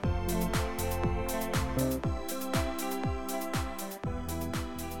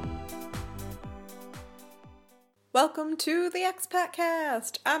Welcome to the Expat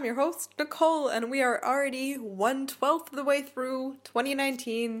Cast. I'm your host, Nicole, and we are already 1/12 of the way through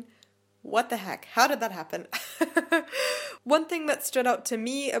 2019. What the heck? How did that happen? One thing that stood out to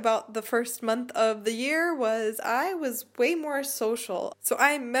me about the first month of the year was I was way more social. So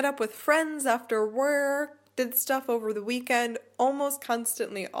I met up with friends after work, did stuff over the weekend, almost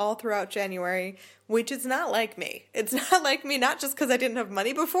constantly all throughout January, which is not like me. It's not like me, not just because I didn't have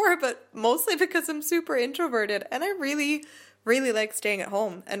money before, but mostly because I'm super introverted, and I really, really like staying at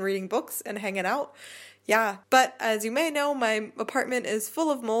home and reading books and hanging out. Yeah, but as you may know, my apartment is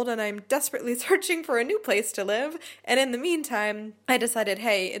full of mold and I'm desperately searching for a new place to live. And in the meantime, I decided,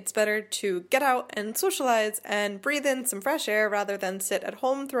 hey, it's better to get out and socialize and breathe in some fresh air rather than sit at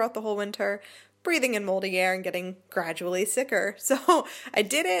home throughout the whole winter, breathing in moldy air and getting gradually sicker. So I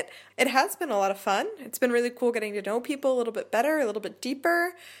did it. It has been a lot of fun. It's been really cool getting to know people a little bit better, a little bit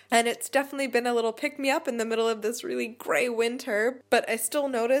deeper. And it's definitely been a little pick-me-up in the middle of this really gray winter. But I still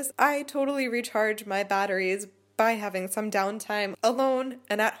notice I totally recharge my batteries by having some downtime alone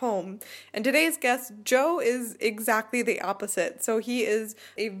and at home. And today's guest, Joe, is exactly the opposite. So he is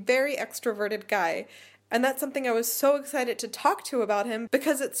a very extroverted guy. And that's something I was so excited to talk to about him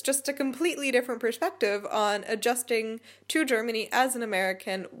because it's just a completely different perspective on adjusting to Germany as an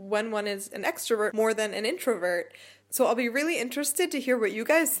American when one is an extrovert more than an introvert. So I'll be really interested to hear what you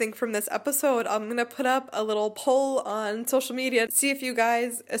guys think from this episode. I'm going to put up a little poll on social media to see if you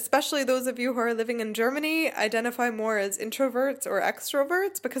guys, especially those of you who are living in Germany, identify more as introverts or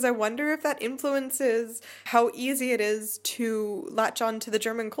extroverts, because I wonder if that influences how easy it is to latch on to the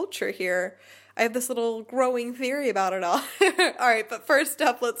German culture here. I have this little growing theory about it all. All right, but first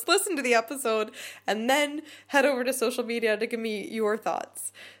up, let's listen to the episode and then head over to social media to give me your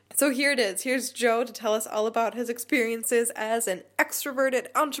thoughts. So here it is. Here's Joe to tell us all about his experiences as an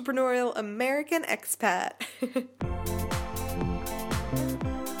extroverted, entrepreneurial American expat.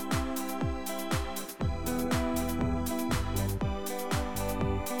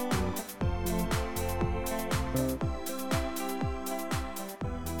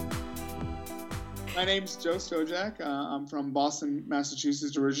 My name's Joe Stojak. I'm from Boston,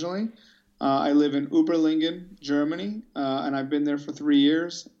 Massachusetts originally. I live in Oberlingen, Germany, and I've been there for 3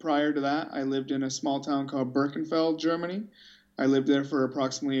 years. Prior to that, I lived in a small town called Birkenfeld, Germany. I lived there for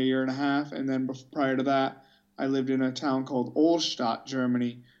approximately a year and a half, and then prior to that, I lived in a town called Olstadt,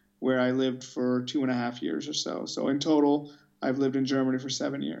 Germany, where I lived for 2.5 years or so. So in total, I've lived in Germany for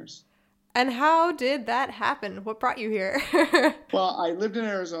 7 years. And how did that happen? What brought you here? Well, I lived in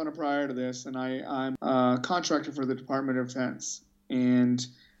Arizona prior to this, and I'm a contractor for the Department of Defense. And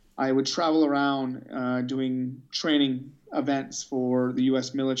I would travel around doing training events for the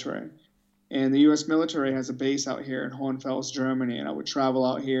U.S. military. And the U.S. military has a base out here in Hohenfels, Germany. And I would travel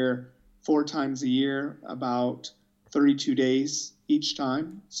out here 4 times a year, about 32 days each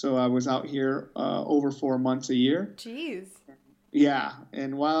time. So I was out here over 4 months a year. Jeez. Yeah,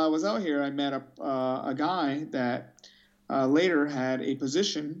 and while I was out here, I met a guy that later had a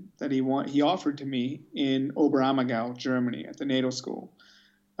position that he offered to me in Oberammergau, Germany, at the NATO school.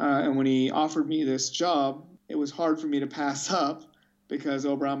 And when he offered me this job, it was hard for me to pass up because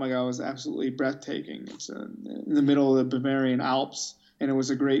Oberammergau is absolutely breathtaking. It's in the middle of the Bavarian Alps, and it was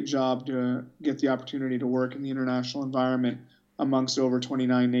a great job to get the opportunity to work in the international environment amongst over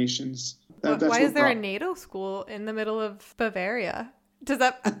 29 nations. Why is there a NATO school in the middle of Bavaria? Does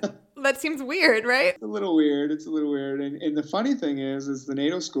that seems weird, right? It's a little weird. And the funny thing is the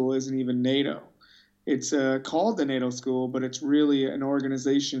NATO school isn't even NATO. It's called the NATO school, but it's really an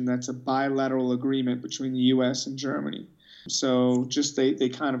organization that's a bilateral agreement between the U.S. and Germany. So just they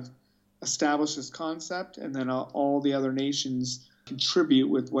kind of establish this concept, and then all the other nations contribute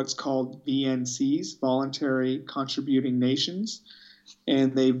with what's called VNCs, Voluntary Contributing Nations.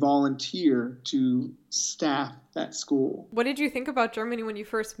 And they volunteer to staff that school. What did you think about Germany when you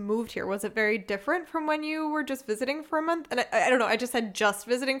first moved here? Was it very different from when you were just visiting for a month? And I don't know, I just said just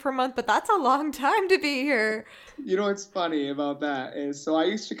visiting for a month, but that's a long time to be here. You know what's funny about that is, so I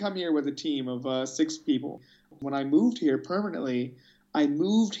used to come here with a team of 6 people. When I moved here permanently, I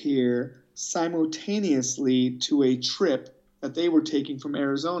moved here simultaneously to a trip that they were taking from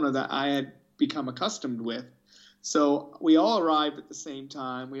Arizona that I had become accustomed with. So we all arrived at the same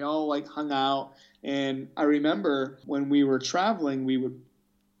time. We all hung out. And I remember when we were traveling, we would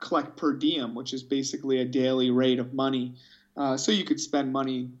collect per diem, which is basically a daily rate of money. So you could spend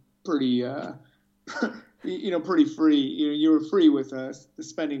money pretty, pretty free. You were free with the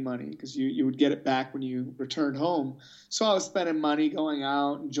spending money because you would get it back when you returned home. So I was spending money going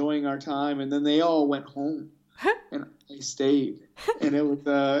out, enjoying our time. And then they all went home. and I stayed. And it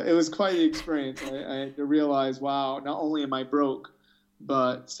was quite the experience. I had to realize, wow, not only am I broke,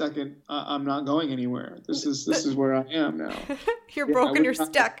 but second, I'm not going anywhere. This is where I am now. You're broke and you're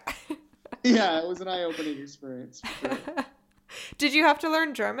stuck. Yeah, it was an eye-opening experience for sure. Did you have to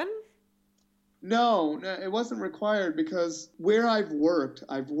learn German? No, it wasn't required because where I've worked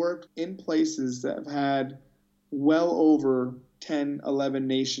in places that have had well over 10, 11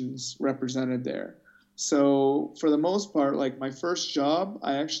 nations represented there. So for the most part, like my first job,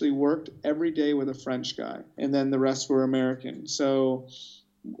 I actually worked every day with a French guy, and then the rest were American. So,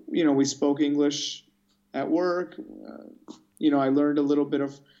 we spoke English at work. I learned a little bit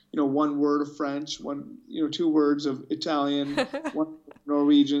of, one word of French, 2 words of Italian, one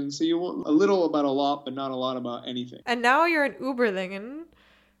Norwegian. So a little about a lot, but not a lot about anything. And now you're in Uberlingen,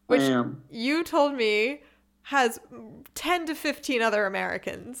 which I am. You told me has 10 to 15 other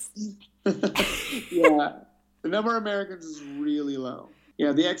Americans. Yeah, the number of Americans is really low.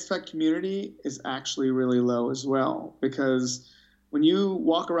 Yeah, the expat community is actually really low as well, because when you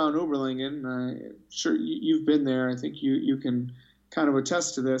walk around Uberlingen, I'm sure you've been there, I think you can kind of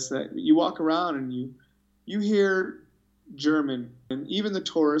attest to this, that you walk around and you hear German, and even the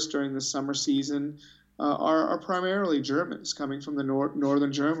tourists during the summer season are primarily Germans coming from the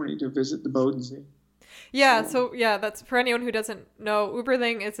northern Germany to visit the Bodensee. Yeah, so that's for anyone who doesn't know,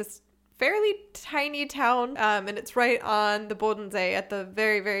 Uberlingen is this fairly tiny town, and it's right on the Bodensee at the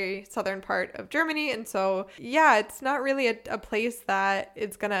very, very southern part of Germany. And so, yeah, it's not really a place that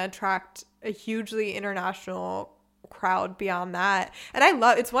is going to attract a hugely international crowd beyond that. And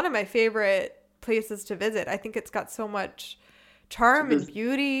it's one of my favorite places to visit. I think it's got so much charm and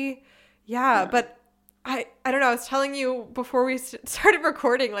beauty. Yeah, but I don't know. I was telling you before we started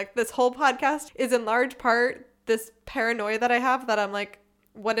recording, like this whole podcast is in large part this paranoia that I have, that I'm like,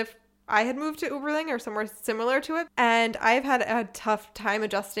 what if I had moved to Uberlingen or somewhere similar to it? And I've had a tough time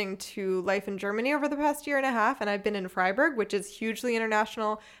adjusting to life in Germany over the past year and a half. And I've been in Freiburg, which is hugely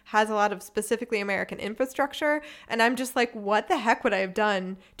international, has a lot of specifically American infrastructure. And I'm just like, what the heck would I have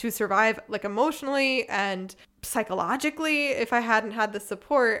done to survive, like emotionally and psychologically, if I hadn't had the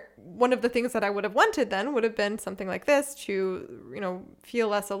support? One of the things that I would have wanted then would have been something like this to, feel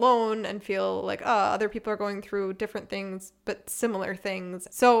less alone and feel like, other people are going through different things, but similar things.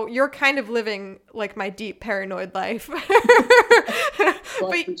 So you're kind of living like my deep paranoid life.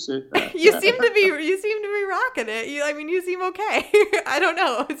 But you seem to be rocking it. You seem okay. I don't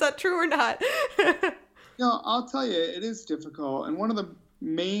know. Is that true or not? No, I'll tell you, it is difficult. And one of the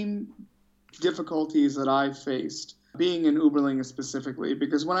main difficulties that I've faced being in Uberlingen specifically,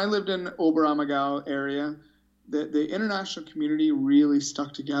 because when I lived in Oberammergau area, the international community really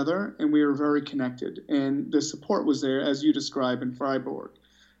stuck together and we were very connected, and the support was there, as you described, in Freiburg.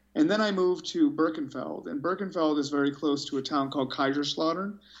 And then I moved to Birkenfeld, and Birkenfeld is very close to a town called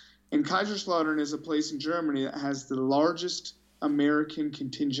Kaiserslautern, and Kaiserslautern is a place in Germany that has the largest American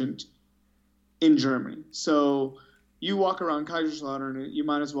contingent in Germany. So you walk around Kaiserslautern, you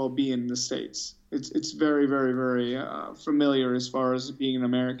might as well be in the States. It's very, very, very familiar as far as being an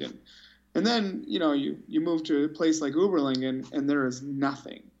American. And then, you move to a place like Uberlingen, and there is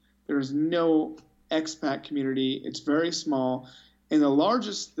nothing. There is no expat community. It's very small. And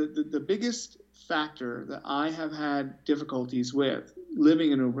the biggest factor that I have had difficulties with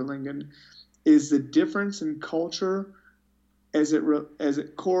living in Uberlingen is the difference in culture as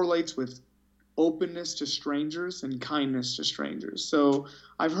it correlates with openness to strangers and kindness to strangers. So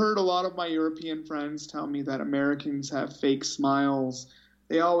I've heard a lot of my European friends tell me that Americans have fake smiles.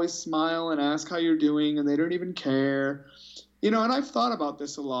 They always smile and ask how you're doing, and they don't even care. And I've thought about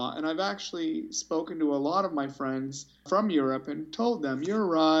this a lot, and I've actually spoken to a lot of my friends from Europe and told them, you're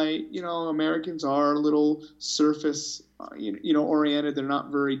right, Americans are a little surface, oriented. They're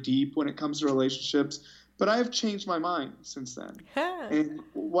not very deep when it comes to relationships. But I have changed my mind since then. And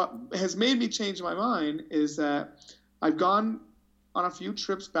what has made me change my mind is that I've gone on a few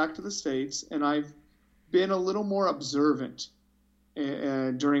trips back to the States, and I've been a little more observant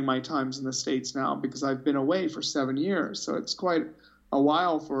during my times in the States now, because I've been away for 7 years. So it's quite a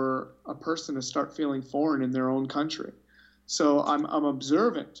while for a person to start feeling foreign in their own country. So I'm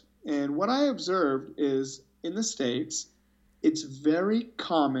observant. And what I observed is in the States, it's very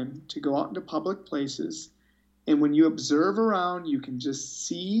common to go out into public places, and when you observe around, you can just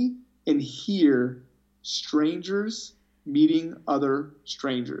see and hear strangers meeting other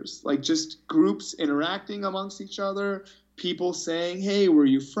strangers, like just groups interacting amongst each other, people saying, hey, where are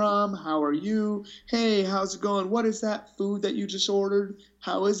you from? How are you? Hey, how's it going? What is that food that you just ordered?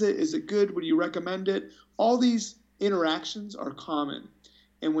 How is it? Is it good? Would you recommend it? All these interactions are common.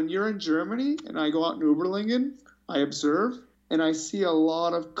 And when you're in Germany and I go out in Uberlingen, I observe and I see a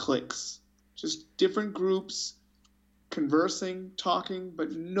lot of cliques, just different groups conversing, talking,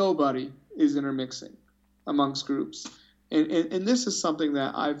 but nobody is intermixing amongst groups. And this is something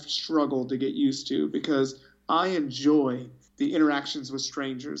that I've struggled to get used to because I enjoy the interactions with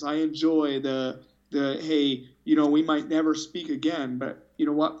strangers. I enjoy the hey, we might never speak again, but you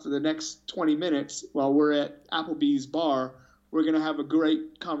know what? For the next 20 minutes while we're at Applebee's bar, we're going to have a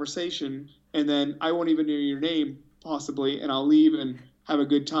great conversation, and then I won't even know your name possibly, and I'll leave and have a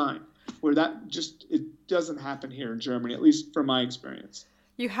good time. Where that just, it doesn't happen here in Germany, at least from my experience.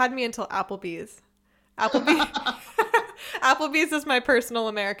 You had me until Applebee's. Applebee's is my personal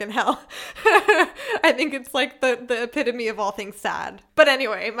American hell. I think it's like the epitome of all things sad. But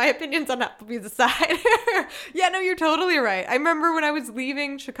anyway, my opinions on Applebee's aside. Yeah, no, you're totally right. I remember when I was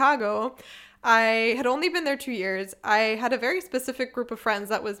leaving Chicago, I had only been there 2 years. I had a very specific group of friends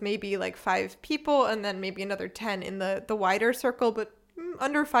that was maybe like 5 people and then maybe another 10 in the wider circle, but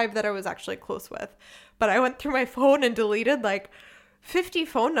under 5 that I was actually close with. But I went through my phone and deleted like 50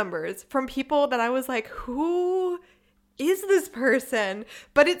 phone numbers from people that I was like, who is this person?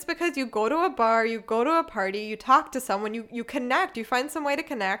 But it's because you go to a bar, you go to a party, you talk to someone, you connect, you find some way to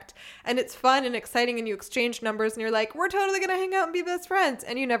connect, and it's fun and exciting, and you exchange numbers, and you're like, we're totally gonna hang out and be best friends,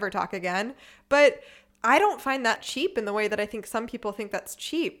 and you never talk again. But I don't find that cheap in the way that I think some people think that's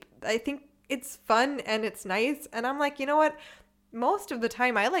cheap. I think it's fun and it's nice, and I'm like, you know what? Most of the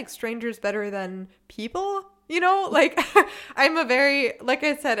time I like strangers better than people. Like I'm like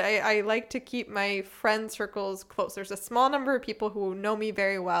I said, I like to keep my friend circles close. There's a small number of people who know me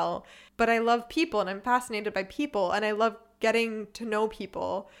very well, but I love people and I'm fascinated by people and I love getting to know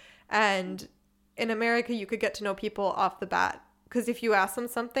people. And in America, you could get to know people off the bat because if you ask them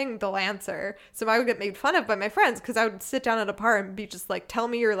something, they'll answer. So I would get made fun of by my friends because I would sit down at a bar and be just like, tell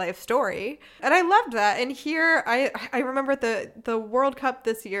me your life story. And I loved that. And here, I remember the World Cup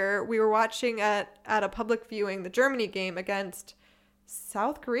this year, we were watching at a public viewing the Germany game against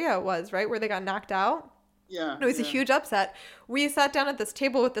South Korea right? Where they got knocked out. Yeah. It was a huge upset. We sat down at this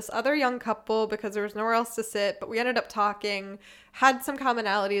table with this other young couple because there was nowhere else to sit, but we ended up talking, had some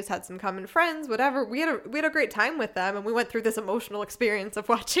commonalities, had some common friends, whatever. We had a great time with them, and we went through this emotional experience of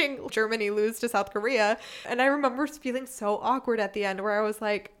watching Germany lose to South Korea. And I remember feeling so awkward at the end where I was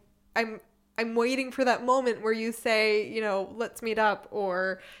like, I'm waiting for that moment where you say, let's meet up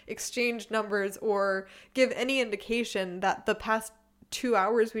or exchange numbers or give any indication that the past 2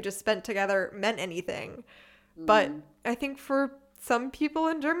 hours we just spent together meant anything. But I think for some people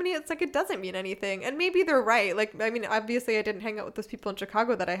in Germany, it's like it doesn't mean anything. And maybe they're right. Like, I mean, obviously I didn't hang out with those people in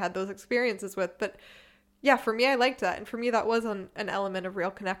Chicago that I had those experiences with. But yeah, for me, I liked that. And for me, that was an element of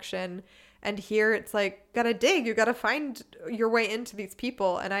real connection. And here it's like, gotta dig. You gotta find your way into these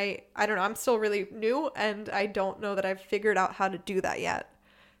people. And I don't know. I'm still really new. And I don't know that I've figured out how to do that yet.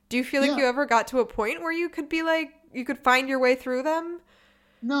 Do you feel like you ever got to a point where you could be like, you could find your way through them?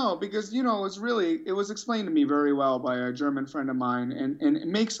 No, because, it was explained to me very well by a German friend of mine, and it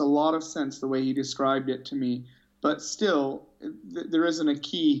makes a lot of sense the way he described it to me. But still, there isn't a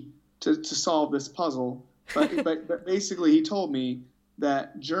key to solve this puzzle. But basically, he told me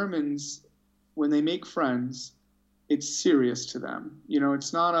that Germans, when they make friends, it's serious to them.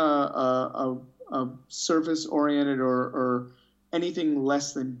 It's not a surface-oriented or anything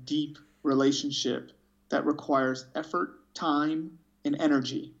less than deep relationship that requires effort, time, and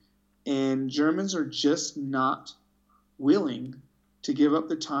energy. And Germans are just not willing to give up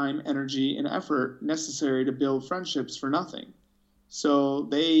the time, energy, and effort necessary to build friendships for nothing. So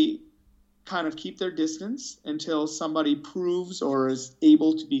they kind of keep their distance until somebody proves or is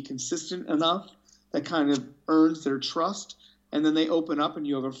able to be consistent enough that kind of earns their trust, and then they open up and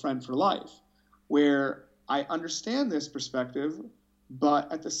you have a friend for life. Where I understand this perspective,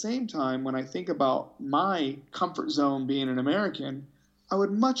 but at the same time, when I think about my comfort zone being an American, I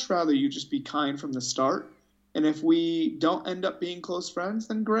would much rather you just be kind from the start. And if we don't end up being close friends,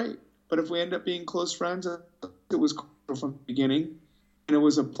 then great. But if we end up being close friends, it was cool from the beginning. And it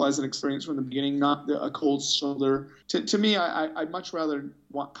was a pleasant experience from the beginning, not a cold shoulder. To me, I'd much rather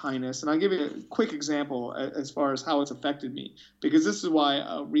want kindness. And I'll give you a quick example as far as how it's affected me. Because this is why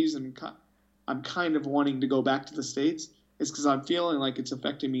a reason I'm kind of wanting to go back to the States is because I'm feeling like it's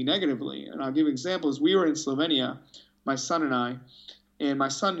affecting me negatively. And I'll give examples. We were in Slovenia, my son and I, and my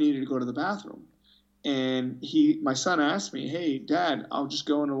son needed to go to the bathroom. And my son asked me, hey, Dad, I'll just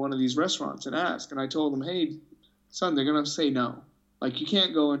go into one of these restaurants and ask. And I told him, hey, son, they're going to say no. Like, you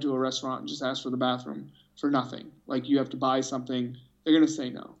can't go into a restaurant and just ask for the bathroom for nothing. Like, you have to buy something. They're going to say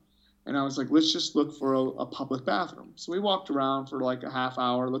no. And I was like, let's just look for a public bathroom. So we walked around for like a half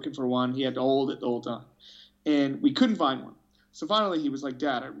hour looking for one. He had to hold it the whole time. And we couldn't find one. So finally he was like,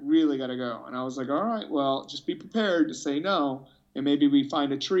 Dad, I really got to go. And I was like, all right, well, just be prepared to say no. And maybe we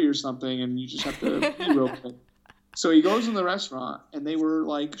find a tree or something and you just have to be real quick. So he goes in the restaurant and they were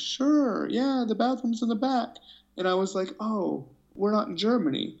like, sure, yeah, the bathroom's in the back. And I was like, oh, we're not in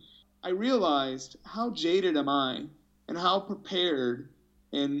Germany. I realized how jaded am I and how prepared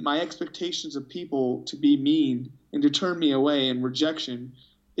and my expectations of people to be mean and to turn me away and rejection,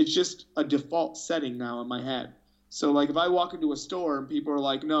 it's just a default setting now in my head. So like if I walk into a store and people are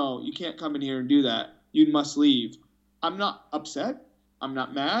like, no, you can't come in here and do that. You must leave. I'm not upset. I'm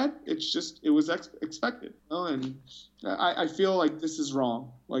not mad. It's just, it was expected. You know? And I feel like this is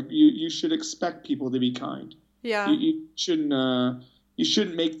wrong. Like you should expect people to be kind. Yeah. You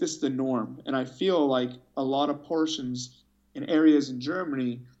shouldn't make this the norm. And I feel like a lot of portions in areas in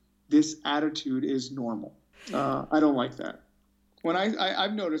Germany, this attitude is normal. I don't like that. When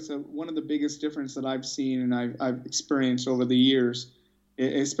I've noticed that one of the biggest difference that I've seen and I've experienced over the years,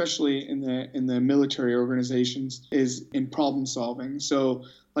 especially in the military organizations, is in problem solving. So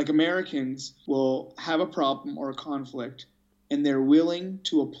like Americans will have a problem or a conflict and they're willing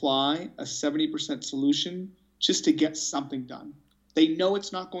to apply a 70% solution just to get something done. They know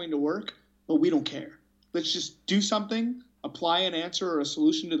it's not going to work, but we don't care. Let's just do something, apply an answer or a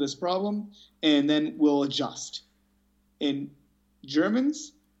solution to this problem, and then we'll adjust. And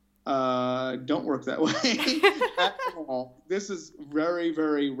Germans don't work that way at all. This is very,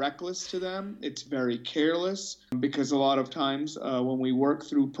 very reckless to them. It's very careless because a lot of times when we work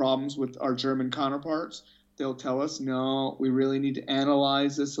through problems with our German counterparts, they'll tell us, no, we really need to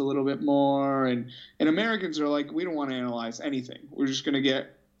analyze this a little bit more. And Americans are like, we don't want to analyze anything. We're just going to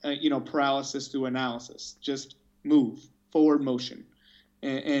get, paralysis through analysis. Just move, forward motion.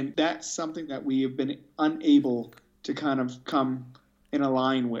 And that's something that we have been unable to kind of come in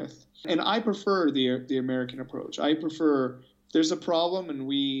align with. And I prefer the American approach. I prefer if there's a problem and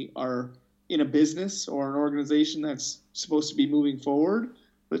we are in a business or an organization that's supposed to be moving forward,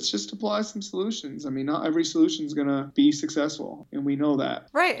 let's just apply some solutions. I mean, not every solution is going to be successful, and we know that.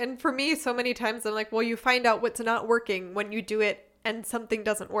 Right. And for me, so many times I'm like, well, you find out what's not working when you do it and something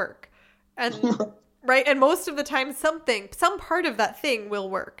doesn't work. And right. And most of the time, some part of that thing will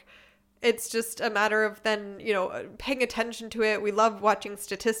work. It's just a matter of then, paying attention to it. We love watching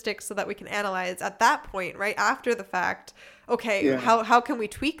statistics so that we can analyze at that point, right after the fact. Okay, yeah. How can we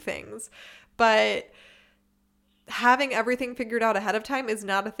tweak things? But having everything figured out ahead of time is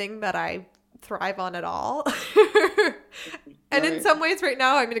not a thing that I thrive on at all. And in some ways right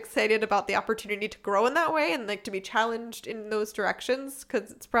now, I'm excited about the opportunity to grow in that way and like to be challenged in those directions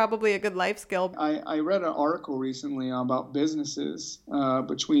because it's probably a good life skill. I read an article recently about businesses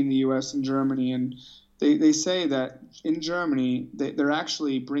between the U.S. and Germany, and they say that in Germany, they're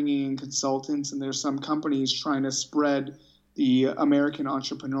actually bringing in consultants, and there's some companies trying to spread the American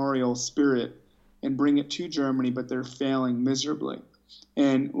entrepreneurial spirit and bring it to Germany, but they're failing miserably.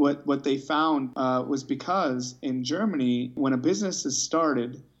 And what they found was because in Germany, when a business is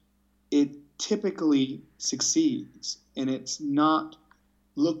started, it typically succeeds, and it's not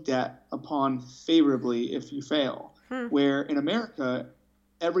looked at upon favorably if you fail. Where in America,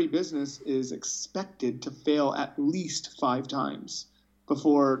 every business is expected to fail at least 5 times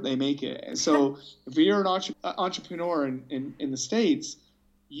before they make it. So if you're an entrepreneur in the States,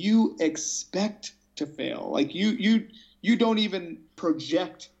 you expect to fail. Like you don't even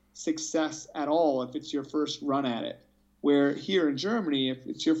project success at all if it's your first run at it. Where here in Germany, if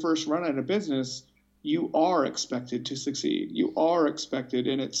it's your first run at a business, you are expected to succeed. You are expected,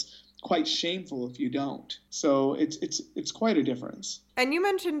 and it's quite shameful if you don't. So it's quite a difference. And you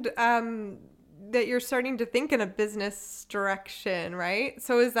mentioned that you're starting to think in a business direction, right?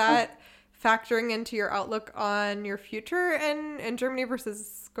 So is that factoring into your outlook on your future in Germany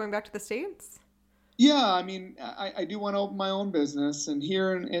versus going back to the States? Yeah, I mean, I do want to open my own business, and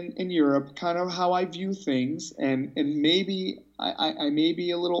here in Europe, kind of how I view things, and maybe I may be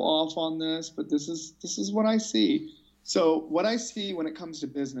a little off on this, but this is what I see. So what I see when it comes to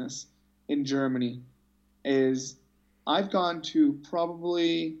business in Germany is I've gone to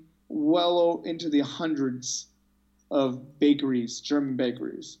probably well into the hundreds of bakeries, German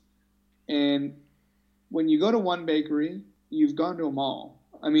bakeries, and when you go to one bakery, you've gone to them all.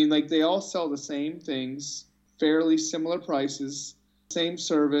 I mean, like they all sell the same things, fairly similar prices, same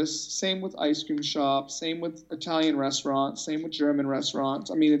service, same with ice cream shops, same with Italian restaurants, same with German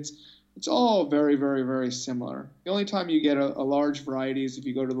restaurants. I mean, it's all very, very, very similar. The only time you get a large variety is if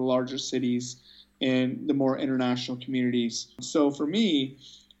you go to the larger cities and the more international communities. So for me,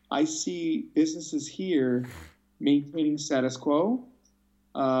 I see businesses here maintaining status quo.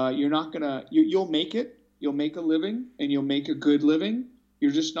 You're not gonna, you'll make it, you'll make a living, and you'll make a good living.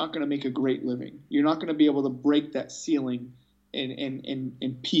 You're just not gonna make a great living. You're not gonna be able to break that ceiling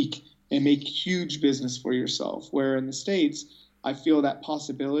and peak and make huge business for yourself. Where in the States, I feel that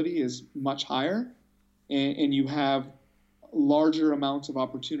possibility is much higher, and you have larger amounts of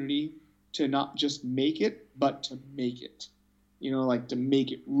opportunity to not just make it, but to make it. Like to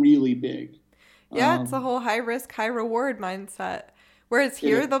make it really big. Yeah, it's a whole high risk, high reward mindset. Whereas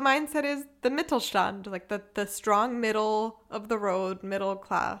here, the mindset is the Mittelstand, like the strong middle of the road, middle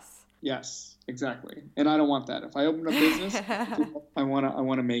class. Yes, exactly. And I don't want that. If I open a business, I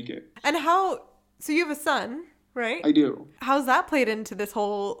want to make it. And so you have a son, right? I do. How's that played into this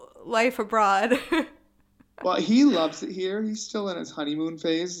whole life abroad? Well, he loves it here. He's still in his honeymoon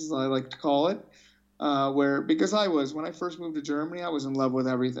phase, as I like to call it. Because when I first moved to Germany, I was in love with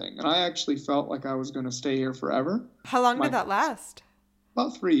everything. And I actually felt like I was going to stay here forever. How long did that last?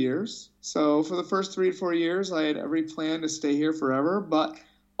 About 3 years. So for the first 3 to 4 years, I had every plan to stay here forever. But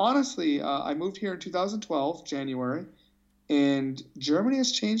honestly, I moved here in 2012, January, and Germany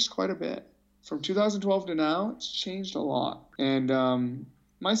has changed quite a bit. From 2012 to now, it's changed a lot. And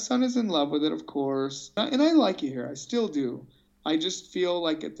my son is in love with it, of course. And I like it here. I still do. I just feel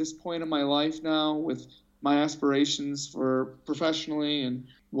like at this point in my life now, with my aspirations for professionally and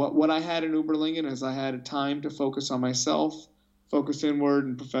what I had in Uberlingen is I had a time to focus on myself, focus inward,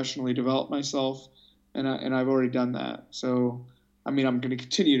 and professionally develop myself. And I've already done that. So, I'm going to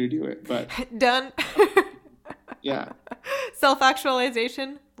continue to do it. But done. Yeah.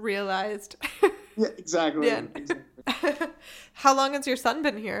 Self-actualization realized. Yeah, exactly. Yeah. Exactly. How long has your son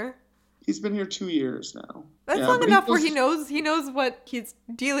been here? He's been here 2 years now. That's long enough where he knows what he's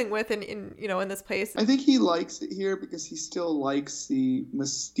dealing with in this place. I think he likes it here because he still likes the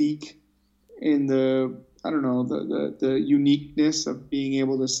mystique and the uniqueness of being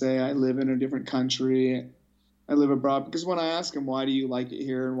able to say I live in a different country, I live abroad. Because when I ask him why do you like it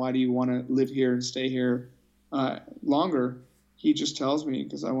here and why do you want to live here and stay here longer, he just tells me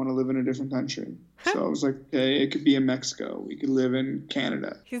because I want to live in a different country. So I was like, okay, it could be in Mexico. We could live in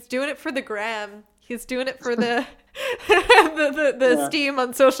Canada. He's doing it for the gram. He's doing it for the the steam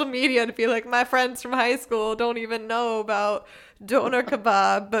on social media to be like, my friends from high school don't even know about doner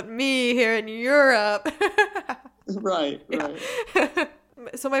kebab, but me here in Europe. Right.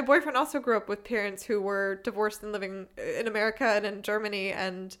 So my boyfriend also grew up with parents who were divorced and living in America and in Germany.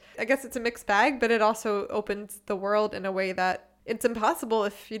 And I guess it's a mixed bag, but it also opens the world in a way that it's impossible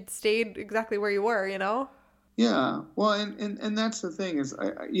if you'd stayed exactly where you were, Yeah. Well, and that's the thing is,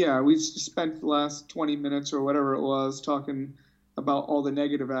 we spent the last 20 minutes or whatever it was talking about all the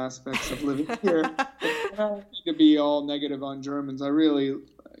negative aspects of living here. I don't need to be all negative on Germans. I really,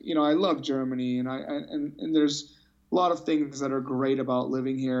 I love Germany, and there's a lot of things that are great about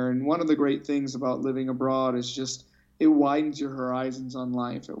living here. And one of the great things about living abroad is just it widens your horizons on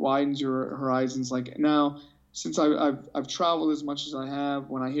life. It widens your horizons. Like now, since I've traveled as much as I have,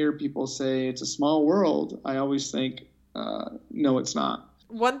 when I hear people say it's a small world, I always think, no, it's not.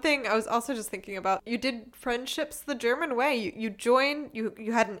 One thing I was also just thinking about, you did friendships the German way.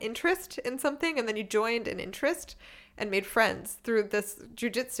 You had an interest in something, and then you joined an interest and made friends through this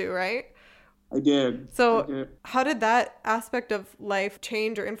jiu-jitsu, right? I did. So how did that aspect of life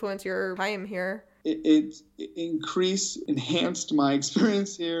change or influence your time here? It enhanced my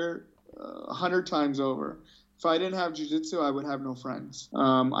experience here 100 times over. If I didn't have jiu-jitsu, I would have no friends.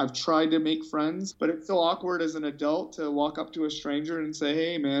 I've tried to make friends, but it's so awkward as an adult to walk up to a stranger and say,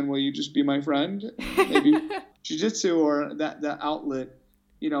 hey, man, will you just be my friend? Maybe jiu-jitsu or that outlet,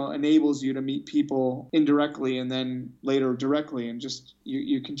 enables you to meet people indirectly and then later directly, and just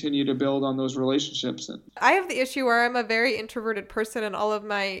you continue to build on those relationships. I have the issue where I'm a very introverted person and all of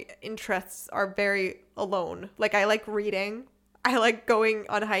my interests are very alone. Like I like reading. I like going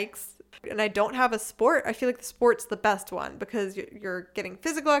on hikes. And I don't have a sport. I feel like the sport's the best one because you're getting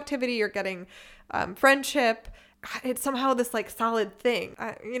physical activity, you're getting friendship. It's somehow this like solid thing.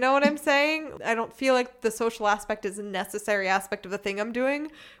 You know what I'm saying? I don't feel like the social aspect is a necessary aspect of the thing I'm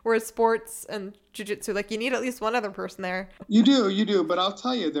doing. Whereas sports and jiu-jitsu, like you need at least one other person there. You do. But I'll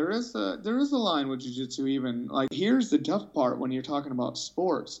tell you, there is a line with jiu-jitsu even. Like here's the tough part when you're talking about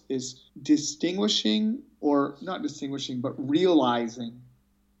sports is realizing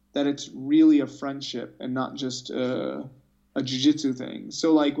that it's really a friendship and not just a jiu-jitsu thing.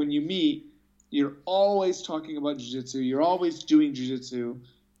 So like when you meet, you're always talking about jiu-jitsu. You're always doing jiu-jitsu.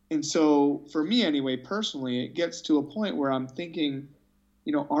 And so for me anyway, personally, it gets to a point where I'm thinking,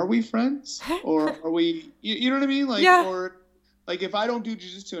 are we friends? Or are we, you know what I mean? Like, yeah. Or Like if I don't do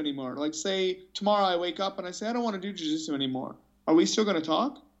jiu-jitsu anymore, like say tomorrow I wake up and I say I don't want to do jiu-jitsu anymore, are we still going to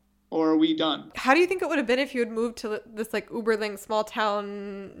talk or are we done? How do you think it would have been if you had moved to this like Uberling small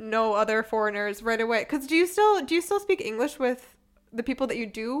town, no other foreigners right away? Because do you still speak English with the people that you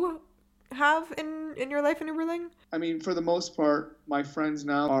do have in your life in Uberling? I mean, for the most part, my friends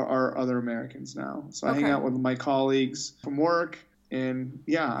now are other Americans now. So I hang Okay. out with my colleagues from work. And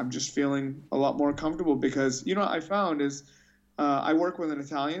yeah, I'm just feeling a lot more comfortable because, you know, what I found is I work with an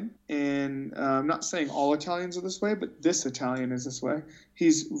Italian, and I'm not saying all Italians are this way, but this Italian is this way.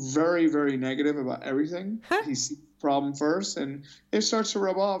 He's very, very negative about everything. He sees the problem first, and it starts to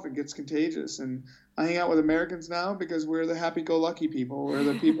rub off. It gets contagious. And I hang out with Americans now because we're the happy-go-lucky people. We're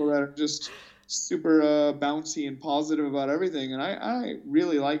the people that are just super bouncy and positive about everything, and I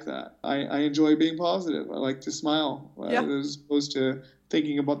really like that. I enjoy being positive. I like to smile as opposed to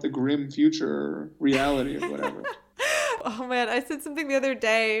thinking about the grim future or reality or whatever. Oh man, I said something the other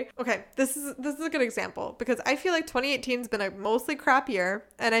day. Okay, this is a good example because I feel like 2018 has been a mostly crap year,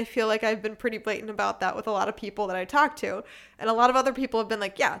 and I feel like I've been pretty blatant about that with a lot of people that I talk to, and a lot of other people have been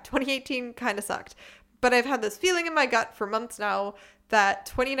like, yeah, 2018 kind of sucked. But I've had this feeling in my gut for months now that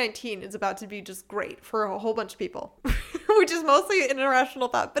 2019 is about to be just great for a whole bunch of people, which is mostly an irrational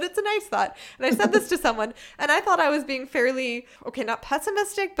thought, but it's a nice thought. And I said this to someone, and I thought I was being fairly, okay, not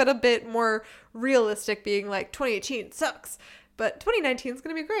pessimistic, but a bit more realistic, being like 2018 sucks, but 2019 is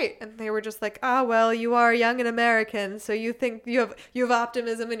going to be great. And they were just like, ah, well, you are young and American, so you think you have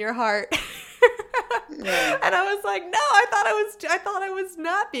optimism in your heart. Yeah. And I was like, no, I thought I was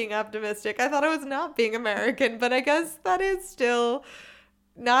not being optimistic. I thought I was not being American, but I guess that is still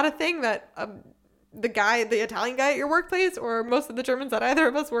not a thing that the Italian guy at your workplace or most of the Germans that either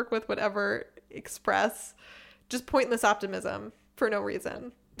of us work with would ever express. Just pointless optimism for no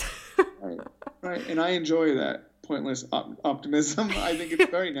reason. Right. And I enjoy that pointless optimism. I think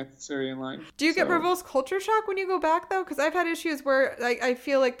it's very necessary in life. Do you get reverse culture shock when you go back, though? Because I've had issues where I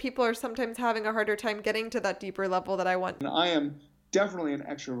feel like people are sometimes having a harder time getting to that deeper level that I want. And I am definitely an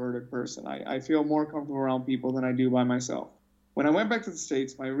extroverted person. I feel more comfortable around people than I do by myself. When I went back to the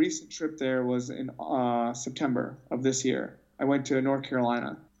States, my recent trip there was in September of this year. I went to North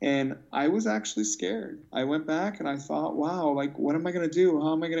Carolina, and I was actually scared. I went back and I thought, wow, like, what am I going to do?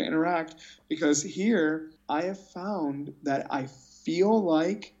 How am I going to interact? Because here I have found that I feel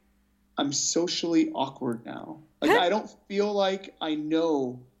like I'm socially awkward now. Like, I don't feel like I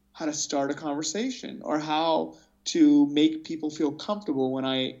know how to start a conversation or how to make people feel comfortable when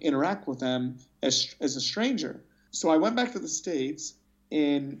I interact with them as a stranger. So I went back to the States,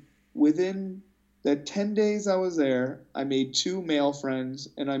 and within the 10 days I was there, I made 2 male friends,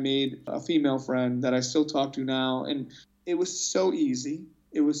 and I made a female friend that I still talk to now. And it was so easy.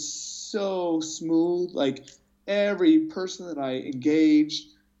 It was so smooth. Like, every person that I engaged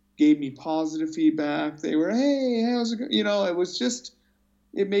gave me positive feedback. They were, hey, how's it going? You know, it was just,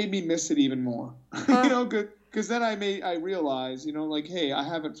 it made me miss it even more. You know, because then I realized, you know, like, hey, I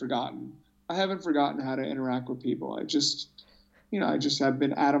haven't forgotten how to interact with people. I just have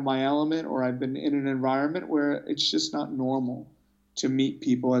been out of my element, or I've been in an environment where it's just not normal to meet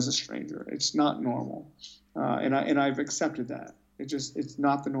people as a stranger. It's not normal. And I've accepted that. It's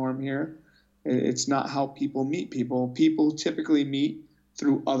not the norm here. It's not how people meet people. People typically meet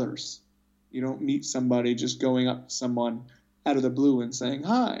through others. You don't meet somebody just going up to someone out of the blue and saying,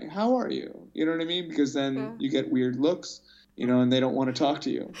 hi, how are you? You know what I mean? Because then you get weird looks, you know, and they don't want to talk to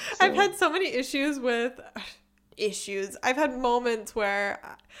you. So. I've had so many issues. I've had moments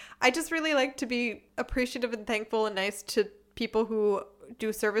where I just really like to be appreciative and thankful and nice to people who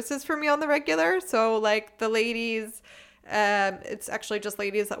do services for me on the regular. So like the ladies, it's actually just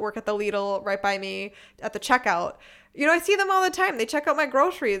ladies that work at the Lidl right by me at the checkout. You know, I see them all the time. They check out my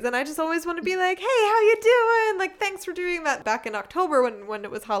groceries, and I just always want to be like, hey, how you doing? Like, thanks for doing that. Back in October when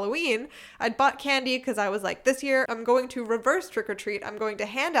it was Halloween, I'd bought candy because I was like, this year I'm going to reverse trick-or-treat. I'm going to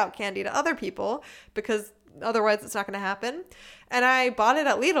hand out candy to other people because otherwise it's not going to happen. And I bought it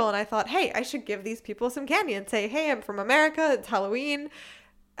at Lidl, and I thought, hey, I should give these people some candy and say, hey, I'm from America. It's Halloween.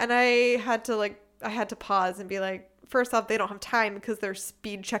 And I had to pause and be like, first off, they don't have time because they're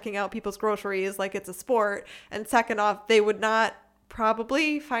speed checking out people's groceries like it's a sport. And second off, they would not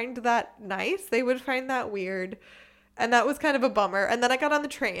probably find that nice. They would find that weird. And that was kind of a bummer. And then I got on the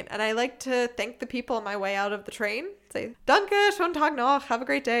train, and I like to thank the people on my way out of the train. Say, Danke, schönen Tag noch, have a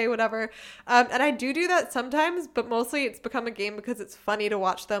great day, whatever. And I do that sometimes, but mostly it's become a game because it's funny to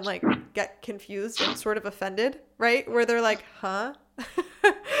watch them like get confused and sort of offended, right? Where they're like, huh?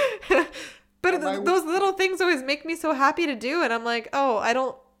 But those little things always make me so happy to do. And I'm like, oh,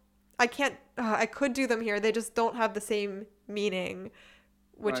 I I can't, I could do them here. They just don't have the same meaning,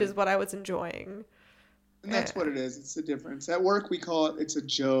 which is what I was enjoying. And that's what it is. It's the difference. At work, we call it, it's a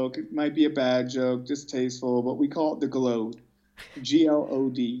joke. It might be a bad joke, distasteful, but we call it the Glode.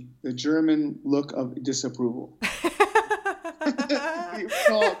 Glod, the German look of disapproval.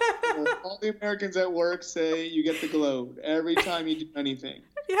 All the Americans at work say you get the Glode every time you do anything.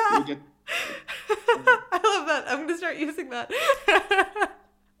 Yeah. You get I love that. I'm going to start using that.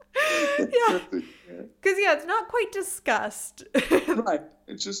 Yeah. Because, it's not quite disgust. Right.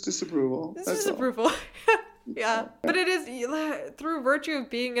 It's just disapproval. It's disapproval. Yeah. But it is through virtue of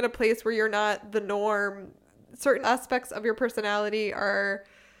being in a place where you're not the norm, certain aspects of your personality are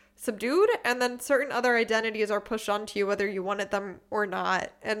subdued, and then certain other identities are pushed onto you whether you wanted them or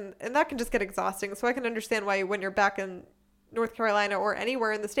not. And that can just get exhausting. So I can understand why when you're back in North Carolina or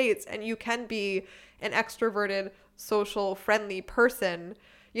anywhere in the States and you can be an extroverted, social, friendly person,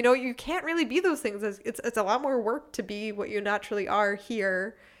 you can't really be those things. It's a lot more work to be what you naturally are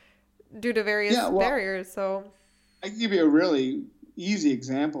here due to various barriers. So I can give you a really easy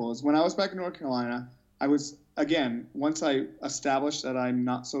example. Is when I was back in North Carolina, I was, again, once I established that I'm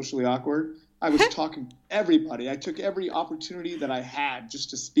not socially awkward, I was talking to everybody. I took every opportunity that I had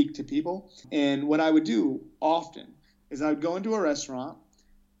just to speak to people. And what I would do often is I would go into a restaurant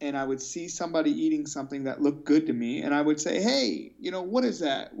and I would see somebody eating something that looked good to me. And I would say, hey, what is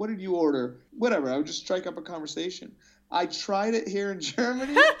that? What did you order? Whatever. I would just strike up a conversation. I tried it here in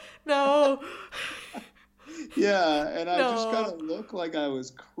Germany. No. Yeah. And I just got to look like I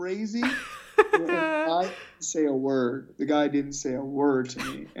was crazy. And I didn't say a word. The guy didn't say a word to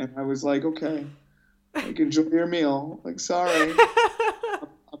me. And I was like, okay, like, enjoy your meal. Like, sorry.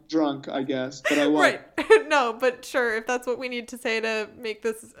 I'm drunk, I guess, but I won't. Right. No, but sure, if that's what we need to say to make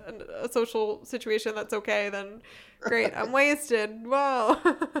this a social situation that's okay, then great. I'm wasted. Wow.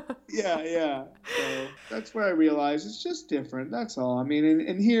 Yeah. So that's where I realized it's just different. That's all. I mean,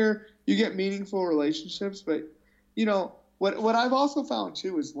 and here you get meaningful relationships, but, what I've also found,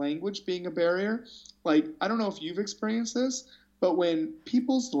 too, is language being a barrier. Like, I don't know if you've experienced this, but when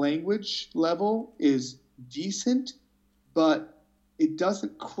people's language level is decent, but it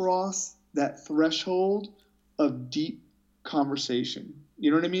doesn't cross that threshold of deep conversation.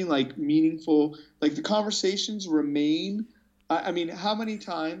 You know what I mean? Like, meaningful, like the conversations remain. I mean, how many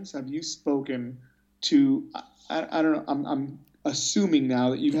times have you spoken to, I don't know, I'm assuming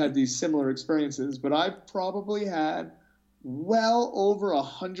now that you've had these similar experiences, but I've probably had well over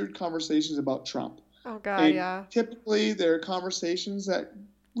 100 conversations about Trump. Oh, God, and yeah. Typically, they're conversations that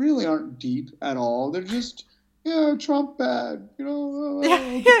really aren't deep at all. They're just, Trump bad,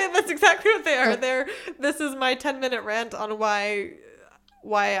 Yeah, that's exactly what they are. This is my 10-minute rant on why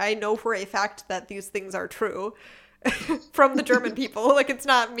I know for a fact that these things are true from the German people. Like, it's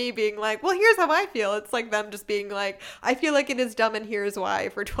not me being like, well, here's how I feel. It's like them just being like, I feel like it is dumb and here's why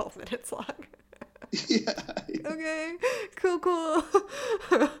for 12 minutes long. Yeah. Okay, cool.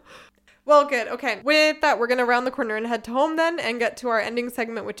 Well, good. Okay. With that, we're going to round the corner and head to home then and get to our ending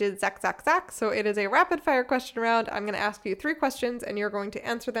segment, which is Zack, Zack, Zack. So it is a rapid fire question round. I'm going to ask you 3 questions and you're going to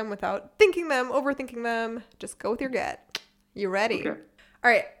answer them without thinking them, overthinking them. Just go with your gut. You ready? Okay. All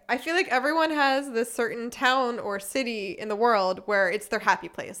right. I feel like everyone has this certain town or city in the world where it's their happy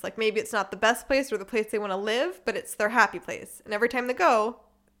place. Like, maybe it's not the best place or the place they want to live, but it's their happy place. And every time they go,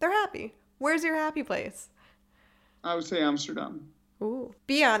 they're happy. Where's your happy place? I would say Amsterdam. Ooh.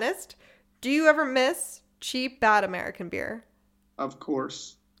 Be honest. Do you ever miss cheap, bad American beer? Of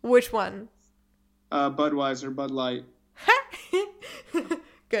course. Which one? Budweiser, Bud Light.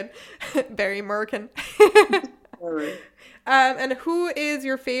 Good. Very American. All right. And who is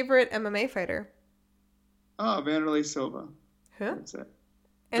your favorite MMA fighter? Oh, Vanderlei Silva. Huh? That's it.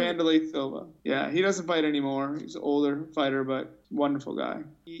 Vanderlei Silva. Yeah, he doesn't fight anymore. He's an older fighter, but wonderful guy.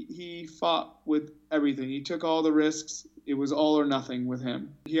 He fought with everything. He took all the risks. It was all or nothing with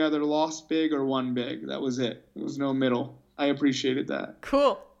him. He either lost big or won big. That was it. There was no middle. I appreciated that.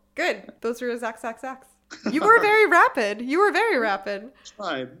 Cool. Good. Those were your Zack, Zack, Zacks. You were very rapid. I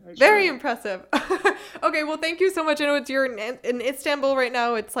tried. Very impressive. Okay, well, thank you so much. I know you're in Istanbul right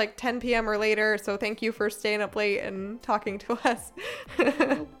now. It's like 10 p.m. or later, so thank you for staying up late and talking to us.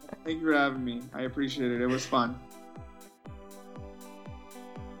 Well, thank you for having me. I appreciate it. It was fun.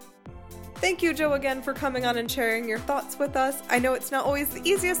 Thank you, Joe, again for coming on and sharing your thoughts with us. I know it's not always the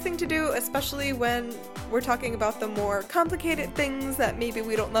easiest thing to do, especially when we're talking about the more complicated things that maybe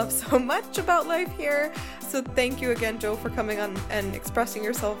we don't love so much about life here. So thank you again, Joe, for coming on and expressing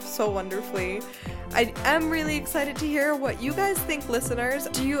yourself so wonderfully. I am really excited to hear what you guys think, listeners.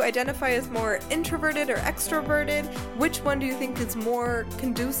 Do you identify as more introverted or extroverted? Which one do you think is more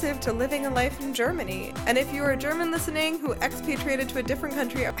conducive to living a life in Germany? And if you are a German listening who expatriated to a different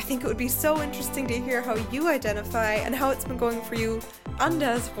country, I think it would be so interesting to hear how you identify and how it's been going for you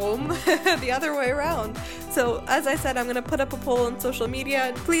andersrum, the other way around. So as I said, I'm going to put up a poll on social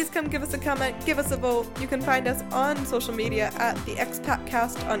media. Please come give us a comment, give us a vote. You can find us on social media at the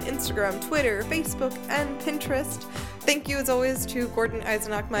Expatcast on Instagram, Twitter, Facebook, and Pinterest. Thank you as always to Gordon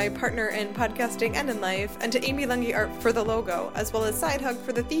Eisenach, my partner in podcasting and in life, and to Amy Lungy Art for the logo, as well as Side Hug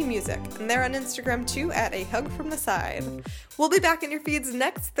for the theme music. And they're on Instagram too at A Hug from the Side. We'll be back in your feeds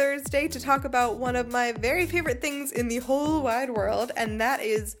next Thursday to talk about one of my very favorite things in the whole wide world, and that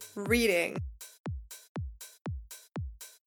is reading.